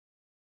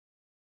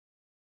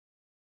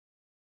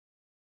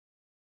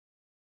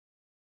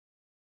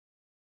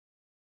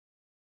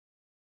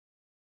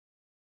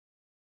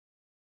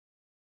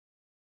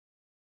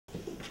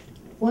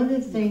One of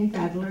the things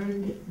I've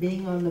learned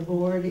being on the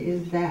board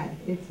is that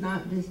it's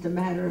not just a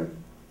matter of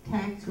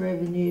tax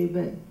revenue,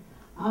 but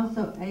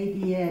also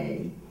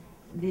ADA,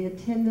 the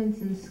attendance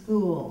in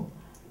school.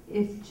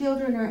 If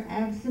children are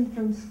absent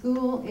from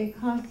school, it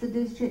costs the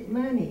district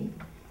money.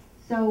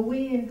 So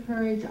we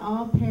encourage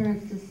all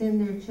parents to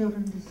send their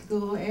children to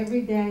school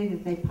every day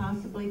that they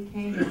possibly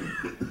can.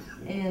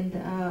 And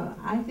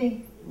I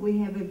think we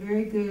have a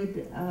very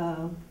good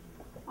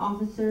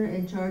officer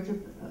in charge of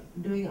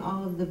doing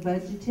all of the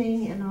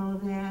budgeting and all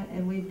of that,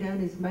 and we've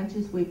done as much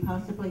as we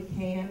possibly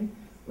can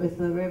with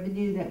the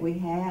revenue that we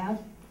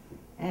have.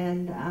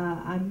 And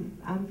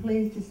I'm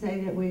pleased to say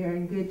that we are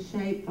in good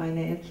shape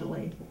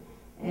financially,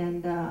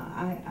 and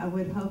I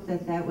would hope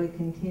that that would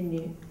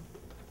continue.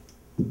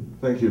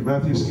 Thank you.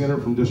 Matthew Skinner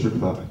from District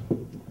 5.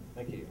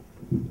 Thank you.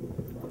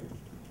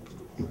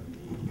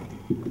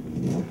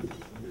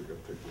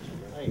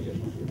 Thank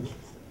you.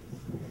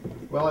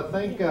 Well, I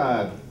think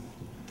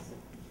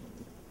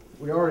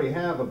we already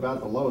have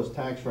about the lowest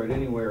tax rate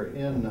anywhere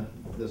in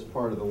this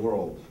part of the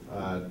world.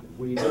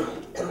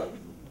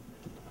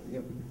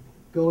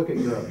 Go look at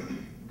Europe.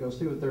 Go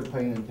see what they're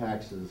paying in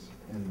taxes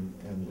and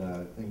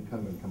then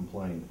come and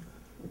complain.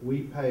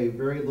 We pay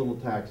very little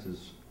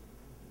taxes,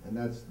 and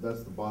that's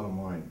the bottom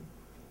line.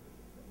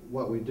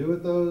 What we do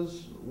with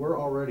those, we're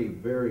already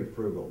very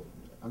frugal.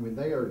 I mean,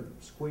 they are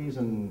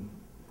squeezing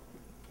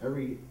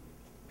every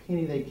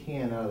penny they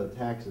can out of the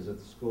taxes at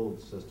the school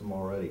system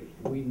already.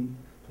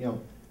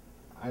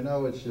 I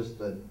know it's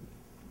just a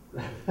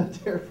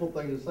terrible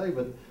thing to say,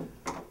 but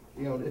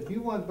if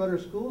you want better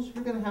schools,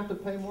 you're going to have to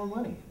pay more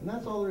money, and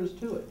that's all there is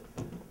to it.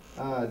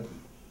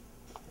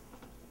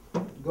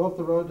 Go up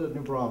the road to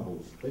New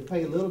Braunfels. They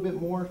pay a little bit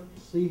more.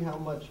 See how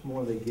much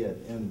more they get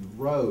in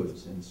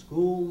roads, in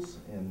schools,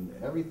 and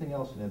everything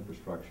else in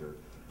infrastructure.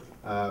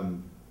 If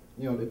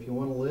you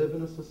want to live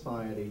in a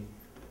society,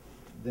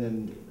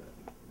 then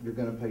you're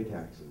going to pay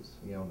taxes.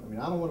 I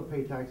don't want to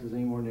pay taxes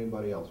any more than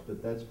anybody else,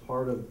 but that's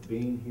part of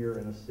being here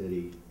in a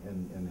city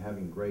and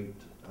having great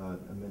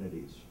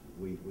amenities.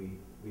 We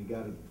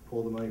got to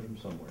pull the money from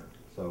somewhere.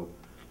 So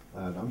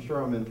I'm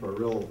sure I'm in for a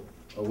real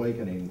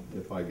awakening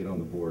if I get on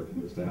the board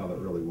as to how that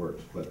really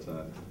works, but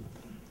I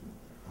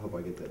hope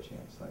I get that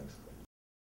chance. Thanks.